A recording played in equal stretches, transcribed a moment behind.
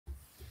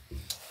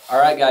All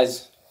right,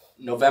 guys,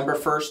 November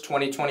 1st,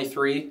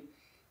 2023.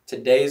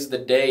 Today's the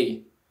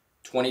day.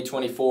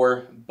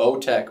 2024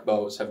 Bowtech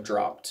bows have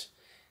dropped.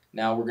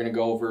 Now we're going to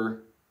go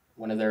over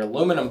one of their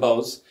aluminum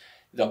bows,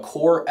 the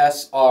Core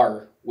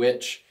SR,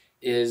 which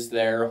is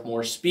their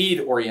more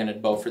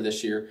speed-oriented bow for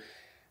this year.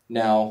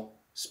 Now,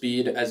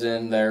 speed as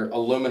in their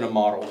aluminum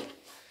model.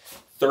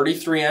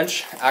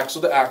 33-inch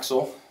axle to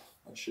axle.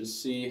 Let's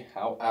just see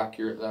how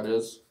accurate that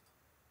is.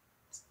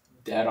 It's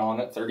dead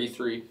on at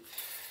 33.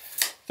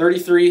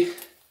 33,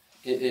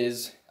 it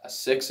is a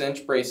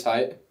 6-inch brace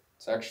height.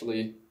 It's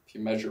actually, if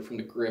you measure from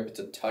the grip, it's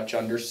a touch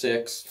under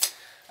 6.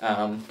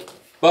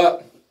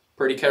 But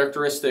pretty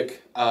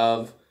characteristic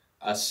of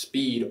a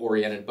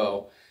speed-oriented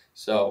bow.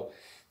 So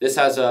this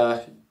has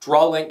a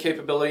draw length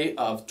capability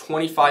of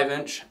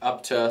 25-inch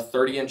up to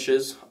 30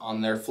 inches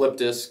on their flip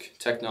disc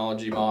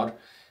technology mod.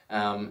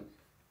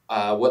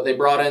 What they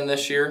brought in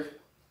this year,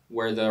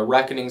 where the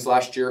Reckonings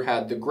last year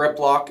had the grip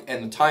lock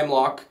and the time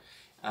lock,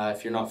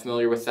 if you're not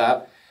familiar with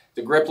that.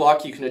 The grip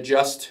lock, you can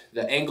adjust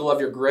the angle of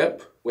your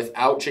grip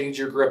without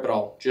changing your grip at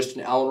all. Just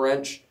an Allen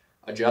wrench,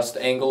 adjust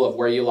the angle of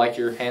where you like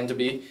your hand to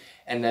be.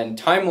 And then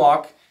time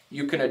lock,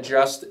 you can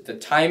adjust the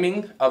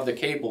timing of the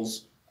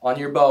cables on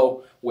your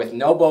bow with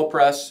no bow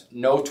press,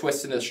 no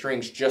twisting of the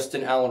strings, just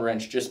an Allen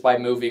wrench, just by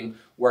moving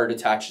where it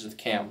attaches to the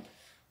cam.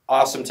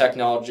 Awesome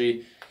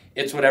technology.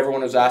 It's what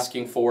everyone was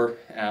asking for.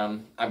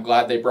 I'm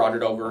glad they brought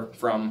it over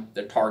from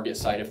the Target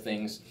side of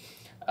things.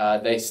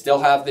 They still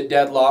have the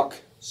deadlock,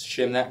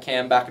 shim that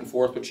cam back and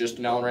forth with just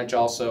an Allen wrench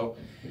also.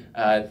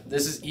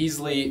 This is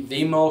easily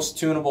the most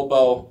tunable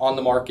bow on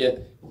the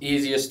market,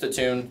 easiest to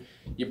tune.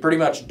 You pretty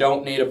much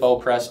don't need a bow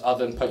press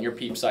other than putting your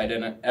peep sight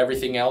in it.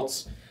 Everything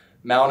else,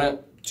 mount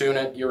it, tune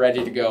it, you're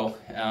ready to go.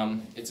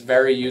 It's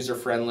very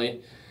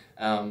user-friendly.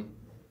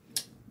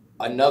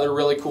 Another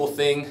really cool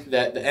thing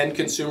that the end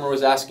consumer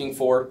was asking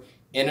for,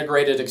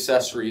 integrated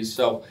accessories.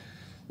 So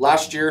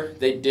last year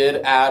they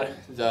did add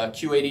the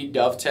Q80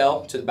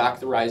 dovetail to the back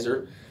of the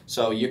riser.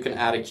 So you can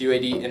add a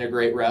Q80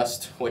 integrate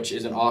rest, which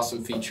is an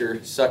awesome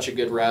feature, such a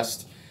good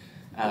rest.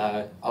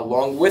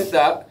 Along with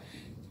that,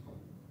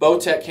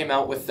 Bowtech came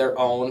out with their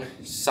own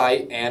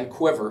sight and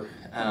quiver.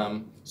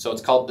 So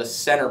it's called the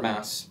center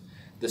mass.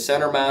 The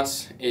center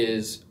mass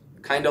is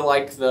kind of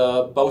like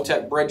the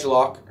Bowtech bridge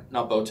lock,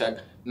 not Bowtech,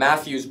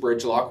 Matthews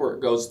bridge lock, where it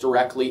goes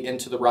directly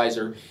into the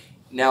riser.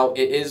 Now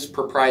it is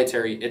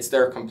proprietary. It's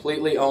their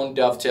completely owned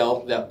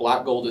dovetail that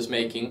Black Gold is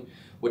making,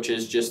 which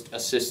is just a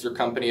sister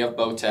company of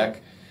Bowtech.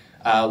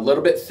 A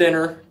little bit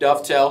thinner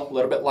dovetail, a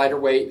little bit lighter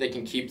weight. They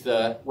can keep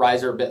the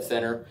riser a bit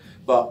thinner,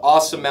 but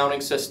awesome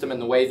mounting system in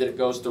the way that it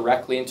goes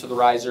directly into the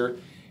riser.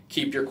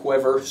 Keep your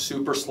quiver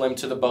super slim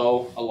to the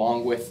bow,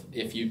 along with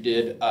if you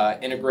did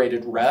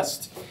integrated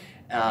rest.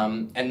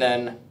 And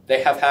then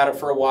they have had it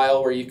for a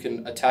while where you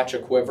can attach a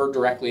quiver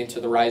directly into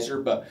the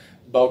riser, but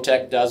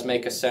Bowtech does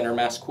make a center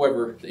mass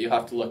quiver that you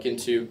have to look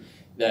into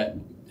that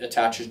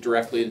attaches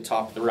directly to the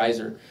top of the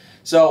riser.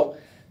 So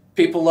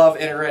people love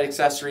integrated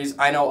accessories.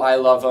 I know I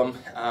love them.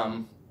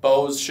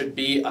 Bows should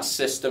be a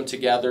system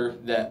together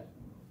that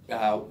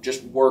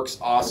just works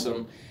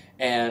awesome.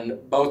 And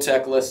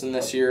Bowtech, listen,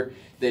 this year,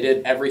 they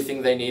did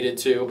everything they needed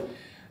to,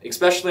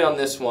 especially on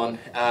this one.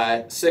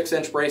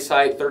 6-inch brace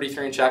height,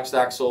 33-inch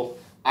axle.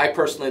 I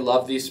personally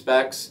love these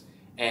specs,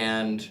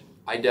 and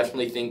I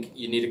definitely think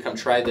you need to come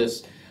try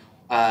this.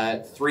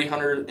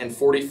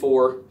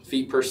 344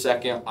 feet per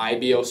second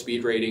IBO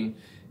speed rating.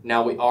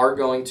 Now we are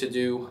going to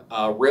do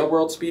a real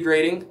world speed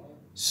rating,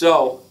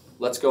 so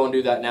let's go and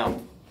do that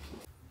now.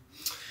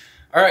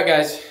 All right,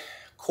 guys,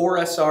 Core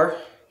SR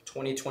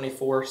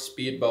 2024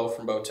 speed bow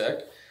from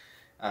Bowtech.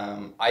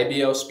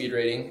 IBO speed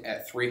rating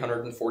at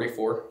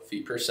 344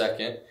 feet per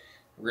second.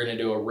 We're going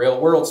to do a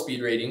real world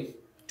speed rating,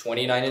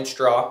 29-inch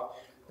draw.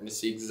 We're going to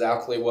see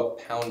exactly what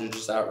poundage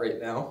is at right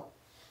now.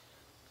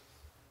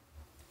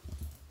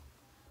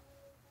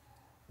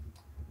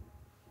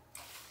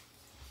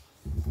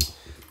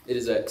 It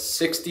is at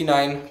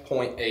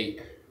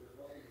 69.8.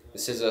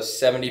 This is a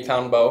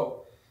 70-pound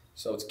bow,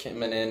 so it's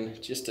coming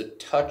in just a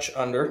touch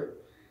under.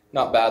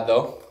 Not bad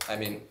though. I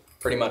mean,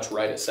 pretty much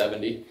right at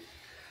 70.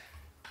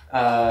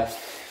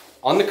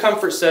 On the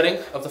comfort setting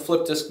of the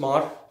flip disc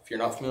mod, if you're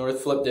not familiar with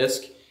flip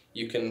disc,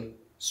 you can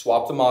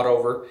swap the mod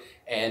over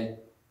and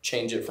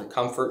change it from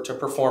comfort to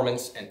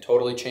performance and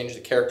totally change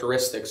the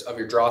characteristics of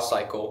your draw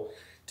cycle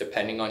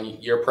depending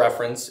on your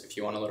preference, if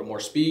you want a little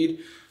more speed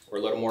or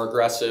a little more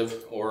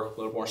aggressive or a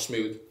little more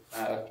smooth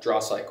draw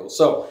cycle.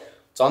 So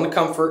it's on the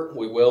comfort.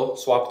 We will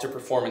swap it to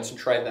performance and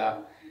try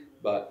that.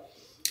 But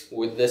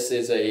with this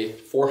is a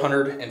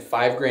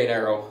 405 grain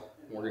arrow.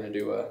 We're going to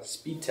do a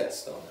speed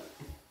test on it.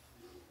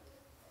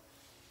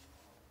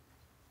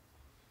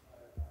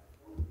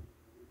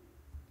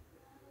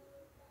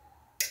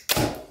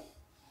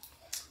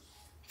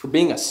 For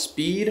being a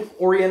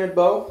speed-oriented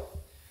bow,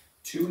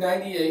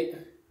 298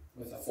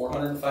 with a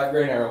 405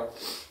 grain arrow.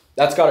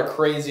 That's got a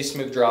crazy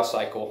smooth draw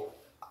cycle.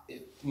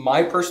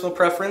 My personal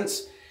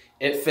preference,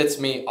 it fits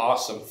me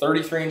awesome.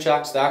 33-inch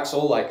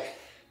axle, like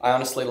I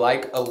honestly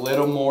like a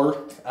little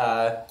more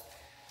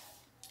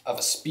of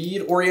a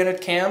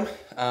speed-oriented cam.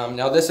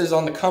 Now this is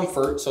on the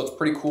comfort, so it's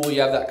pretty cool.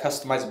 You have that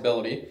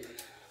customizability.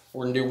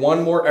 We're gonna do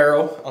one more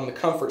arrow on the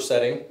comfort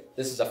setting.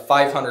 This is a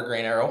 500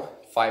 grain arrow,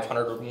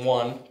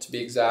 501 to be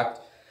exact.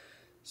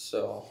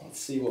 So let's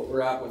see what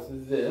we're at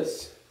with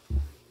this.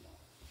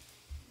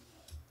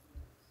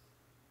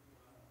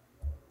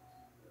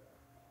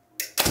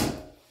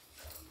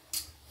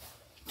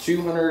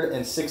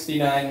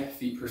 .269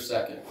 feet per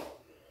second.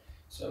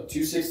 So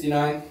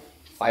 269,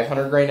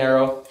 500 grain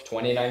arrow,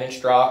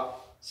 29-inch draw,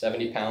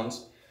 70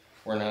 pounds.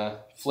 We're gonna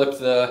flip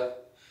the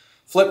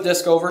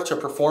disc over to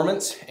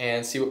performance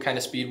and see what kind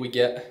of speed we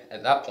get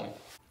at that point.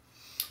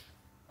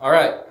 All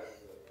right,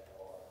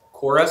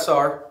 Core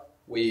SR,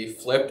 we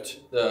flipped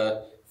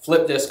the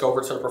flip disc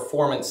over to the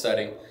performance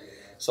setting.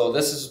 So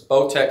this is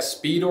Bowtech's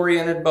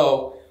speed-oriented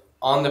bow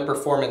on the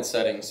performance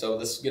setting. So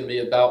this is gonna be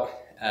about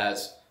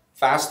as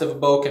fast of a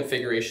bow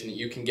configuration that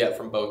you can get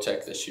from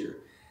Bowtech this year.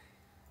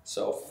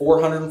 So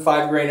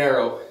 405 grain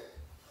arrow,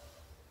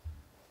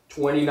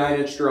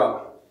 29-inch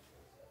draw,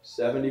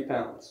 70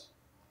 pounds.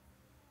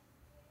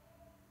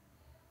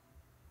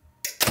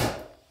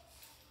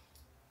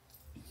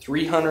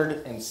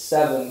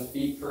 .307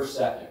 feet per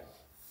second.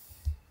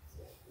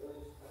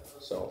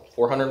 So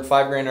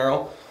 405 grain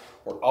arrow.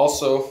 We're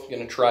also going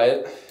to try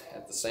it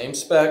at the same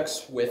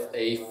specs with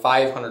a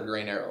 500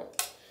 grain arrow.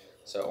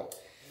 So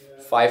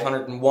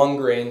 501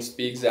 grains to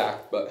be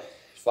exact, but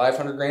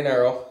 500 grain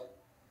arrow.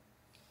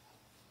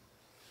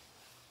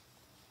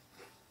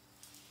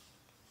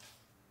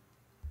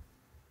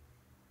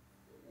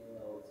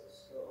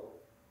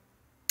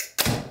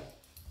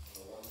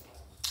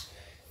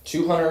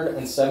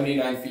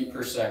 .279 feet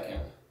per second.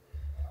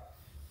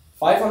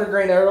 500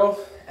 grain arrow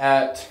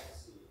at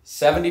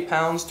 70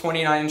 pounds,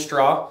 29-inch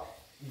draw.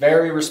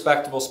 Very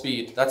respectable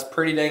speed. That's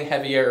pretty dang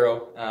heavy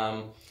arrow.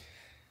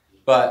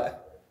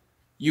 But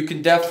you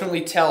can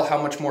definitely tell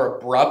how much more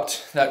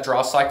abrupt that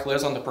draw cycle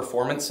is on the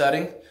performance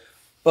setting.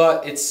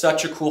 But it's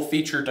such a cool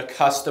feature to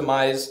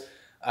customize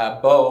a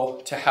bow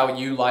to how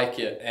you like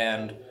it.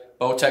 And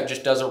Bowtech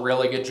just does a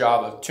really good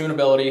job of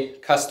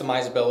tunability,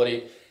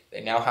 customizability.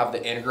 They now have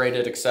the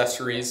integrated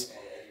accessories.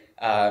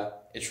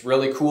 It's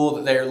really cool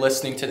that they're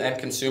listening to the end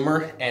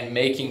consumer and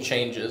making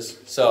changes.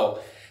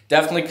 So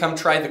definitely come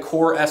try the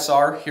Core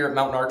SR here at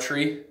Mountain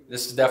Archery.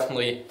 This is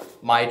definitely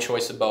my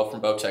choice of bow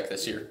from Bowtech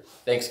this year.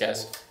 Thanks,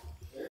 guys.